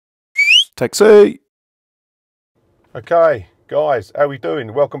Taxi! Okay, guys, how we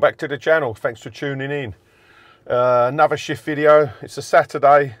doing? Welcome back to the channel. Thanks for tuning in. Another shift video. It's a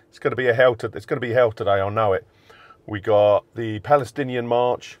Saturday. It's going to be hell today. I know it. We got the Palestinian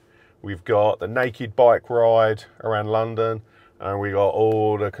March. We've got the naked bike ride around London, and we got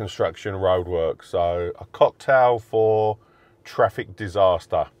all the construction roadwork. So a cocktail for traffic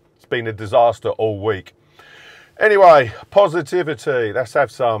disaster. It's been a disaster all week. Anyway, positivity. Let's have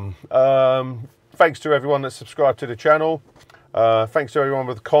some. Thanks to everyone that subscribed to the channel. Thanks to everyone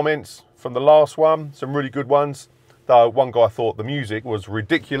with comments from the last one. Some really good ones. Though one guy thought the music was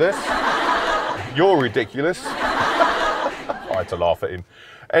ridiculous. You're ridiculous. I had to laugh at him.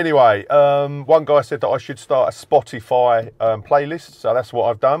 Anyway, one guy said that I should start a Spotify playlist. So that's what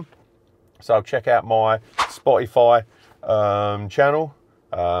I've done. So check out my Spotify channel.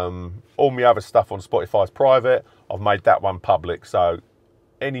 All my other stuff on Spotify is private. I've made that one public. So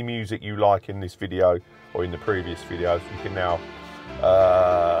any music you like in this video or in the previous videos, you can now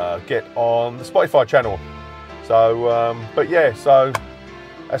get on the Spotify channel. So, but yeah, so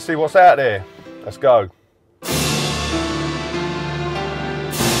let's see what's out there. Let's go.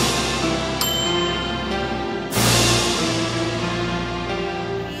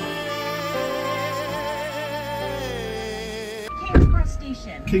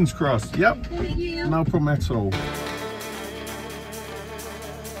 King's Cross, yep, no problem at all.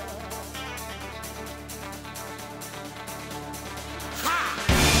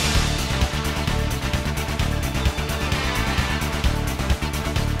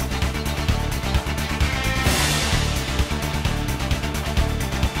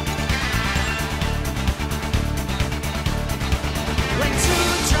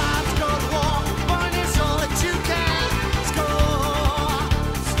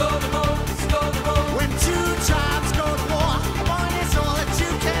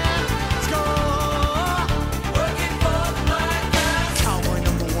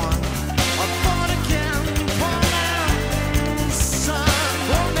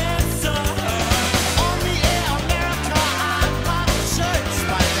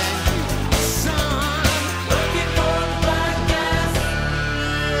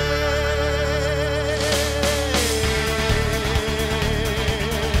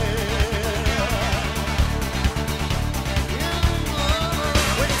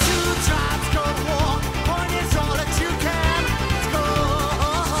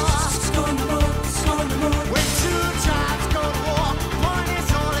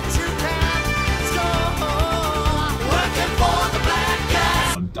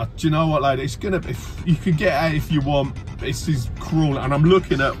 Do you know what, lady? It's gonna be, you can get out if you want. This is cruel, and I'm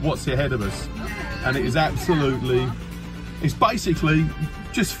looking at what's ahead of us, and it is absolutely, it's basically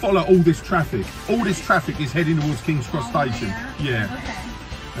just follow all this traffic. All this traffic is heading towards King's Cross Station. Yeah,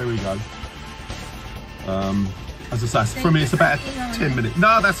 there we go. As I say, from here it's about 10 minutes.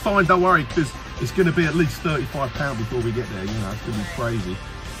 No, that's fine, don't worry, because it's going to be at least £35 before we get there. You know, it's going to be crazy.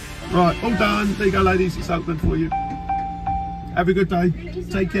 Right, all done. There you go, ladies. It's open for you. Have a good day.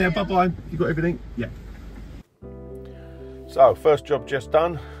 Take care. Bye-bye. You got everything? Yeah. So, first job just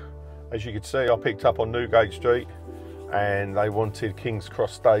done. As you can see, I picked up on Newgate Street and they wanted King's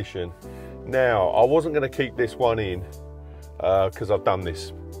Cross Station. Now, I wasn't going to keep this one in because I've done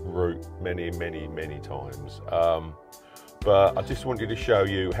this route many times. But I just wanted to show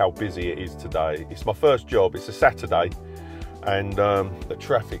you how busy it is today. It's my first job. It's a Saturday. And the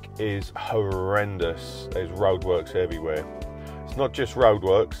traffic is horrendous. There's roadworks everywhere. It's not just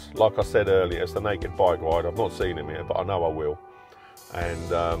roadworks, like I said earlier, it's the naked bike ride. I've not seen them yet, but I know I will.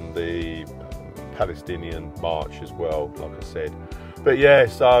 And the Palestinian March as well, like I said. But yeah,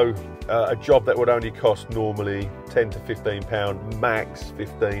 so a job that would only cost normally £10 to £15, max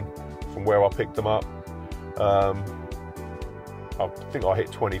 15 from where I picked them up. I think I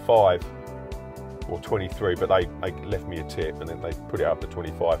hit 25 or 23, but they left me a tip and then they put it up to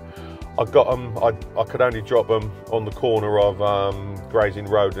 25. I got them, I could only drop them on the corner of Grazing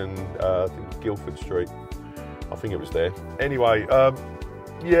Road and I think it was Guildford Street. I think it was there. Anyway,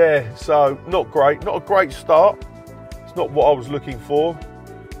 yeah, so not a great start. It's not what I was looking for.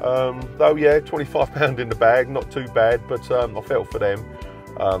 Though, yeah, £25 in the bag, not too bad, but I felt for them.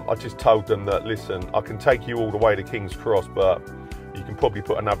 I just told them that, listen, I can take you all the way to King's Cross, but you can probably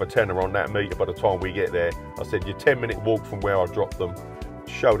put another tenner on that meter by the time we get there. I said, you're 10-minute walk from where I dropped them.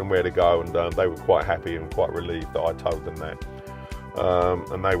 Showed them where to go, and they were quite happy and quite relieved that I told them that.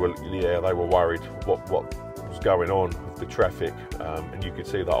 And they were worried what was going on with the traffic. And you could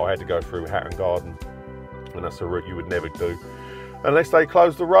see that I had to go through Hatton Garden, and that's a route you would never do. unless they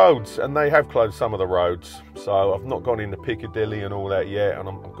close the roads, and they have closed some of the roads. So I've not gone into Piccadilly and all that yet, and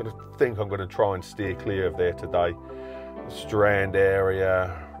I'm going to try and steer clear of there today. The Strand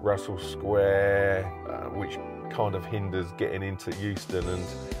area, Russell Square, which kind of hinders getting into Euston, and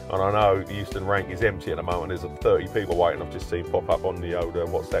I know the Euston rank is empty at the moment. There's 30 people waiting. I've just seen pop up on the old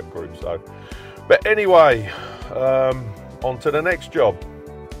WhatsApp group. So, but anyway, on to the next job.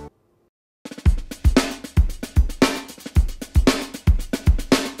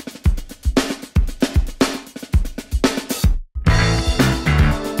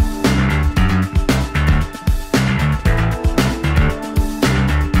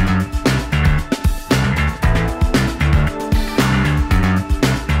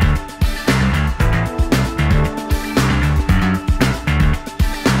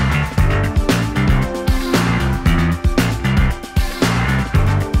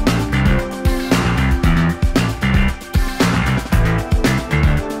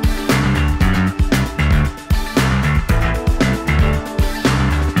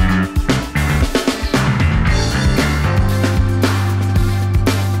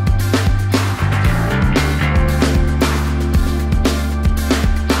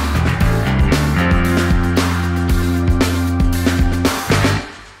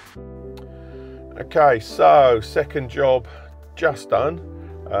 Okay, so second job just done.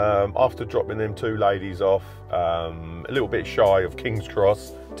 After dropping them two ladies off, a little bit shy of King's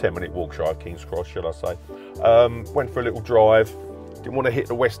Cross, 10-minute walk shy of King's Cross, should I say. Went for a little drive. Didn't want to hit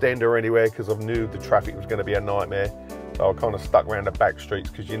the West End or anywhere because I knew the traffic was going to be a nightmare. So I kind of stuck around the back streets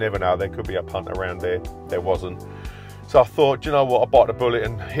because you never know, there could be a punt around there. There wasn't. So I thought, you know what, I'll bite the bullet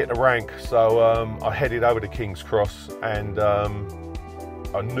and hit the rank. So I headed over to King's Cross, and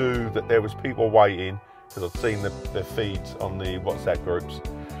I knew that there was people waiting because I'd seen the feeds on the WhatsApp groups,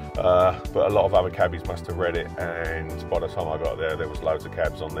 but a lot of other cabbies must have read it, and by the time I got there, there was loads of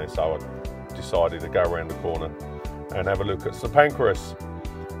cabs on there, so I decided to go around the corner and have a look at St Pancras.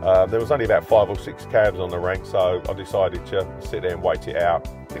 There was only about 5 or 6 cabs on the rank, so I decided to sit there and wait it out.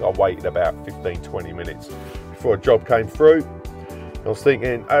 I think I waited about 15-20 minutes before a job came through. I was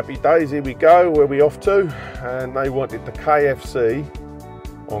thinking, happy days, here we go, where are we off to? And they wanted the KFC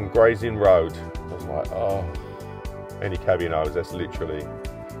on Gray's Inn Road. I was like, oh, any cabbie knows that's literally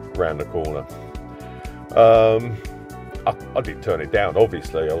round the corner. I didn't turn it down,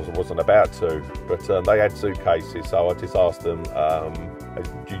 obviously, I wasn't about to, but they had suitcases, so I just asked them, are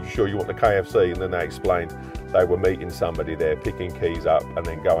you sure you want the KFC? And then they explained they were meeting somebody there, picking keys up and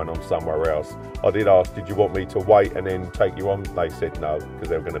then going on somewhere else. I did ask, did you want me to wait and then take you on? They said no, because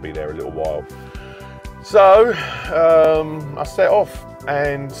they were going to be there a little while. So I set off,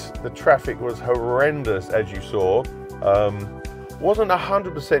 and the traffic was horrendous, as you saw. Wasn't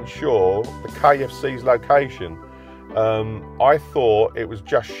 100% sure the KFC's location. I thought it was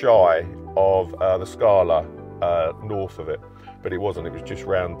just shy of the Scala, north of it, but it wasn't. It was just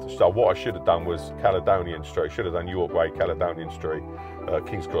round. So what I should have done was Caledonian Street. Should have done York Way, Caledonian Street,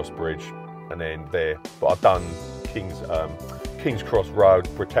 King's Cross Bridge, and then there. But I've done King's Cross Road,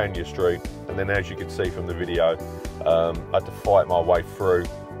 Britannia Street, and then, as you can see from the video, I had to fight my way through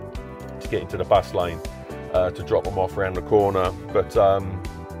to get into the bus lane to drop them off around the corner, but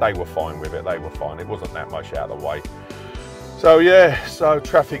they were fine with it. They were fine. It wasn't that much out of the way. So yeah, so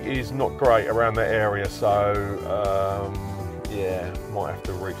traffic is not great around that area, so yeah, might have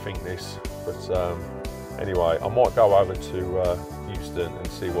to rethink this. But anyway, I might go over to Euston and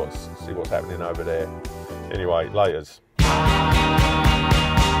see what's happening over there. Anyway, laters.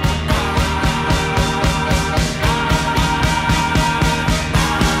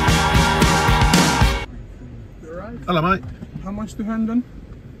 Hello, mate. How much to Horrendous?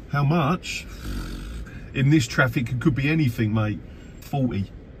 How much? In this traffic, it could be anything, mate. 40.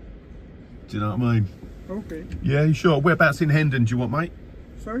 Do you know what I mean? Okay. Yeah, you sure? Whereabouts in Hendon do you want, mate?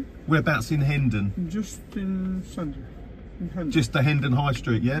 Sorry? Whereabouts in Hendon? Just in Sunday. In Hendon. Just the Hendon High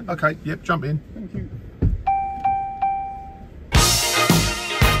Street, yeah? Okay, yep, jump in. Thank you.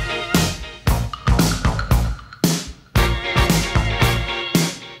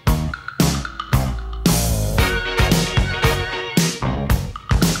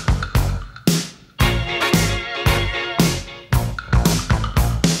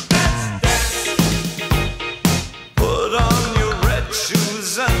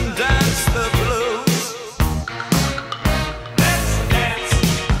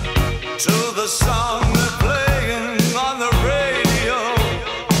 The song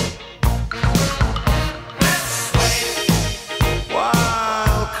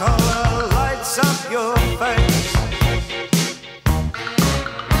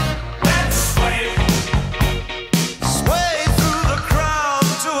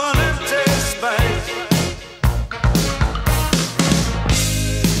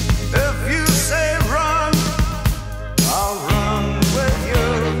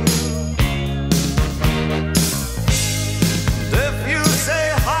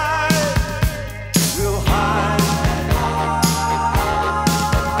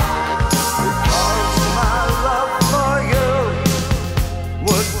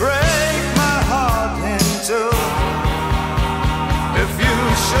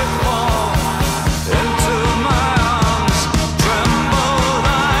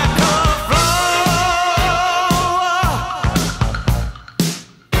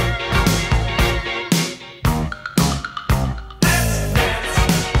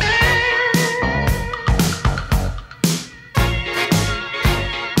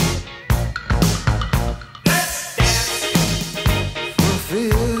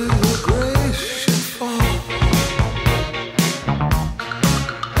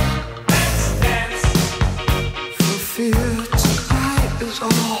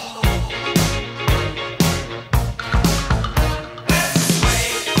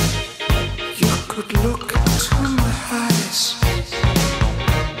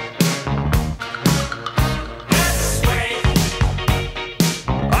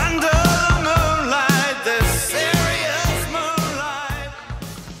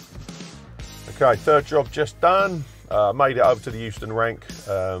Okay, third job just done. Made it over to the Euston rank.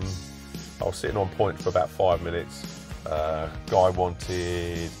 I was sitting on point for about 5 minutes. Guy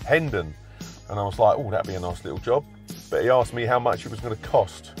wanted Hendon, and I was like, oh, that'd be a nice little job. But he asked me how much it was going to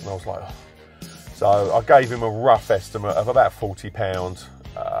cost, and I was like, oh. So I gave him a rough estimate of about £40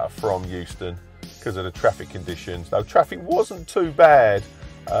 from Euston because of the traffic conditions. Though traffic wasn't too bad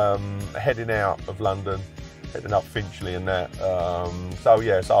heading out of London, heading up Finchley and that. So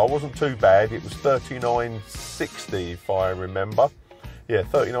yeah, so I wasn't too bad. It was £39.60 if I remember. Yeah,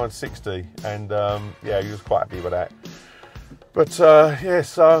 £39.60, and yeah, he was quite happy with that. But yeah,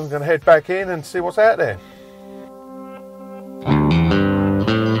 so I'm going to head back in and see what's out there.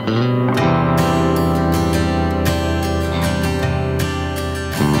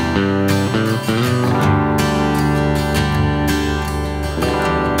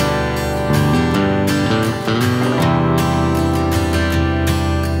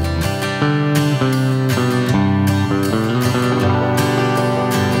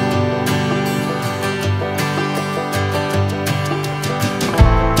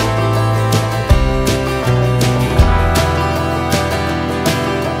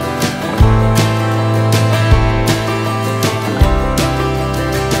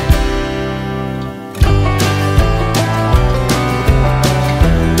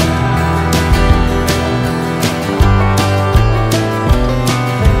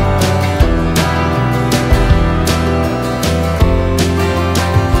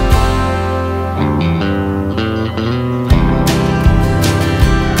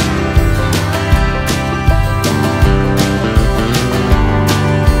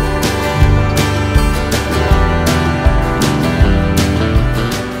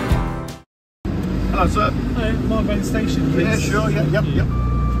 Hello, sir. Marvin Station, please. Yeah, sure. Yeah, yep.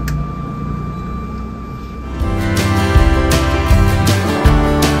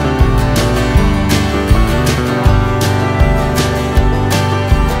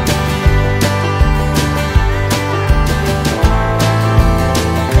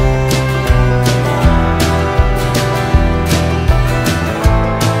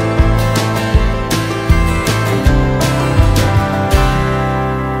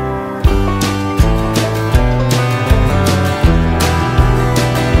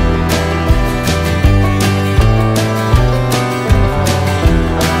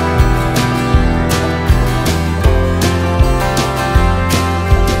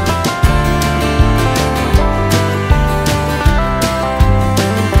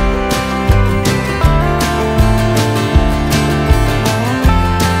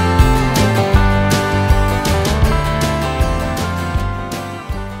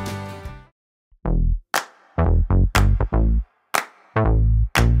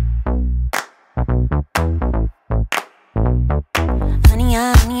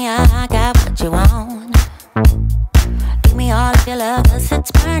 Honey, I got what you want. Give me all of your love, 'cause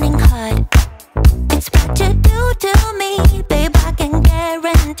it's burning hot. It's what you do to me, babe, I can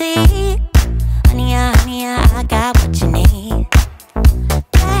guarantee. Honey, I got what you need.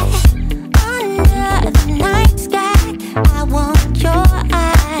 Under the night sky, I want your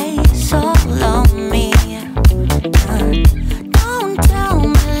eyes all on me. Don't tell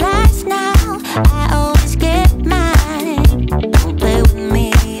me lies now, I always get mine. Don't play with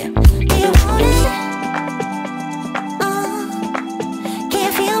me. Do you want it?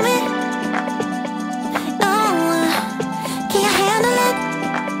 Can't feel me? No. Can you handle it?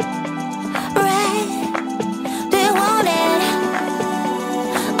 Right? Do you want it?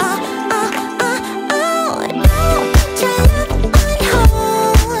 Don't put your love on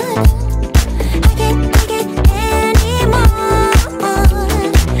hold. I can't take it anymore. Oh,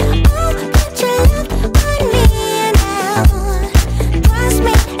 put your love on me now. Trust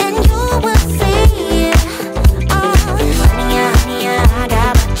me and you will see. Oh, honey, I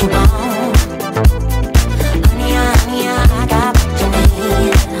got what you want. Honey, I got what you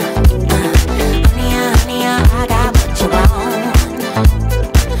need. Honey, I got what you want.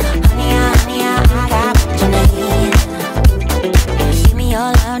 Honey, I got what you need. Give me your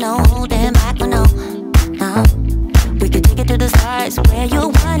love, no holding back, no. We could take it to the stars where you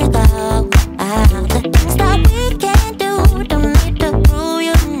wanna go. The things that we can do, don't need to prove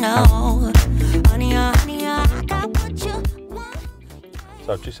you know. Honey, I got what you want.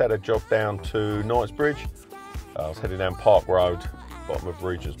 So I've just had a job down to Knightsbridge. I was heading down Park Road, bottom of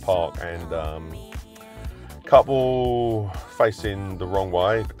Regent's Park, and couple facing the wrong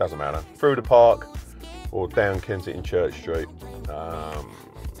way, but doesn't matter. Through the park or down Kensington Church Street.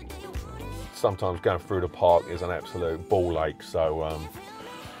 Sometimes going through the park is an absolute ball ache, so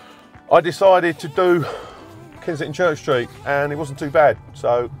I decided to do Kensington Church Street, and it wasn't too bad.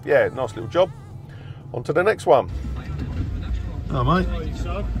 So yeah, nice little job. On to the next one. Hello, mate. Hey,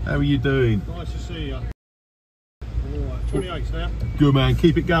 son. How are you doing? Nice to see you. Alright, 28 now. Good man.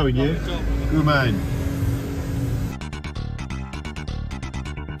 Keep it going, yeah? Good man.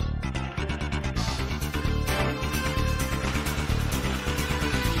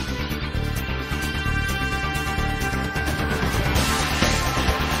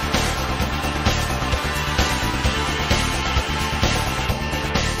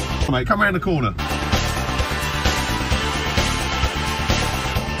 Mate, come around the corner.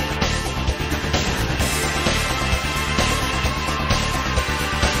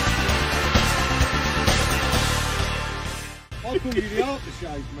 I call you the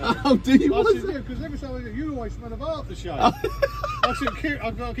aftershave, man. Oh, do you? I said, yeah, because every time I do, you always smell of aftershave. I said,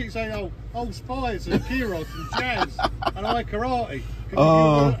 I keep saying, oh, old spies and Kiros and jazz and I karate.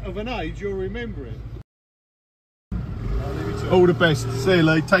 Because if you're of an age, you'll remember it. I'll leave it to you. All the best. See you,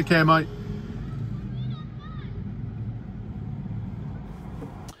 Lee. Take care, mate.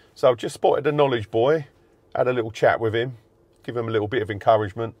 So just spotted a knowledge boy, had a little chat with him, give him a little bit of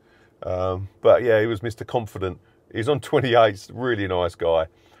encouragement. But yeah, he was Mr. Confident. He's on 28, really nice guy.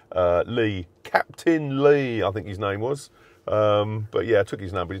 Lee, Captain Lee, I think his name was. But yeah, I took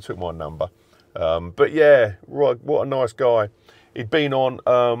his number, he took my number. But yeah, right, what a nice guy. He'd been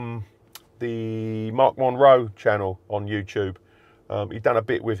on the Mark Monroe channel on YouTube. He'd done a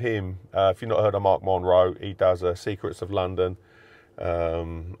bit with him. If you've not heard of Mark Monroe, he does Secrets of London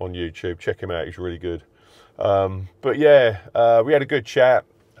on YouTube. Check him out, he's really good. But yeah, we had a good chat.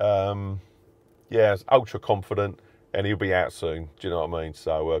 Yeah, ultra confident, and he'll be out soon. Do you know what I mean?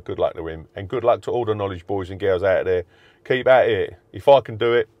 So good luck to him, and good luck to all the knowledge boys and girls out there. Keep at it. If I can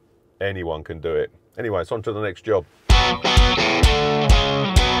do it, anyone can do it. Anyway, it's on to the next job.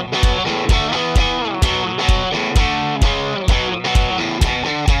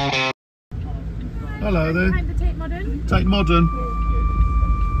 Hello there. Behind the Tate Modern. Tate Modern.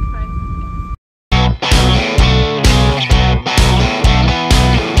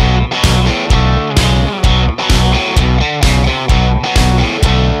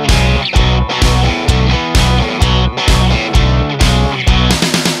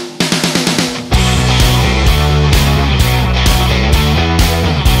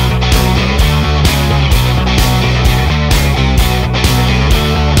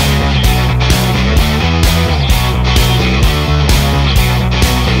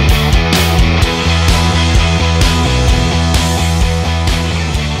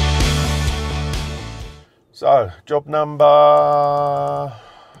 So, job number...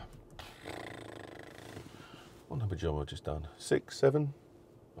 What number job have I just done? 6, 7?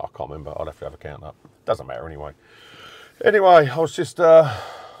 I can't remember. I'll have to have a count up. Doesn't matter anyway. Anyway, I was just... where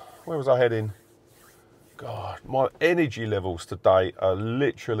was I heading? God, my energy levels today are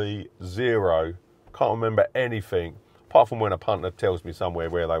literally zero. Can't remember anything. Apart from when a punter tells me somewhere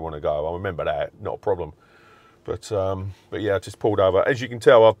where they want to go. I remember that. Not a problem. But yeah, I just pulled over. As you can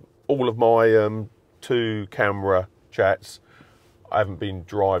tell, all of my... 2 camera chats, I haven't been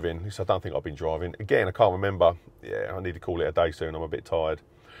driving. At least I don't think I've been driving. Again, I can't remember. Yeah, I need to call it a day soon. I'm a bit tired.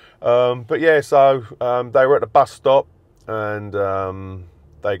 But yeah, so they were at the bus stop, and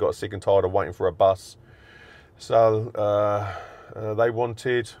they got sick and tired of waiting for a bus. So they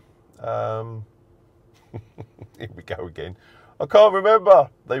wanted... here we go again. I can't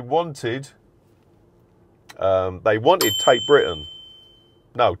remember. They wanted Tate Britain.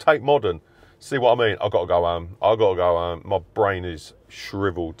 No, Tate Modern. See what I mean? I've got to go home. I've got to go home. My brain is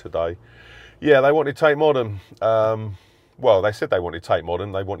shriveled today. Yeah, they wanted Tate Modern. Well, they said they wanted Tate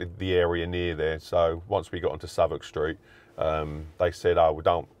Modern. They wanted the area near there. So once we got onto Southwark Street, they said, oh, we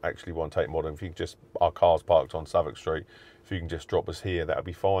don't actually want Tate Modern. If you can just, our car's parked on Southwark Street. If you can just drop us here, that'll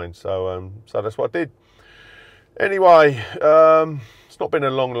be fine. So, so that's what I did. Anyway, it's not been a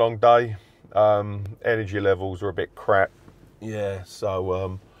long day. Energy levels are a bit crap. Yeah,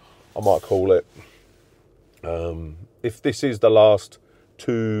 so... I might call it. If this is the last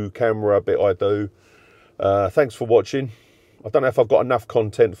 2 camera bit I do, thanks for watching. I don't know if I've got enough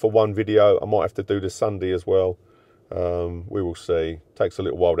content for one video. I might have to do the Sunday as well. We will see. Takes a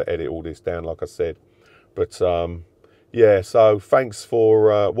little while to edit all this down, like I said. But yeah, so thanks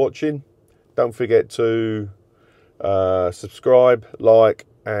for watching. Don't forget to subscribe, like,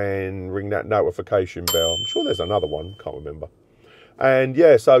 and ring that notification bell. I'm sure there's another one, can't remember. And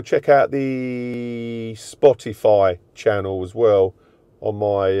yeah, so check out the Spotify channel as well on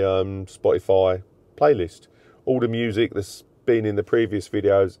my Spotify playlist. All the music that's been in the previous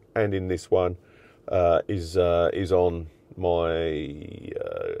videos and in this one is on my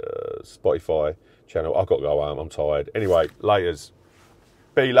Spotify channel. I've got to go home, I'm tired. Anyway, laters.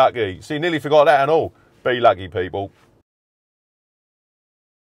 Be lucky. See, nearly forgot that and all. Be lucky, people.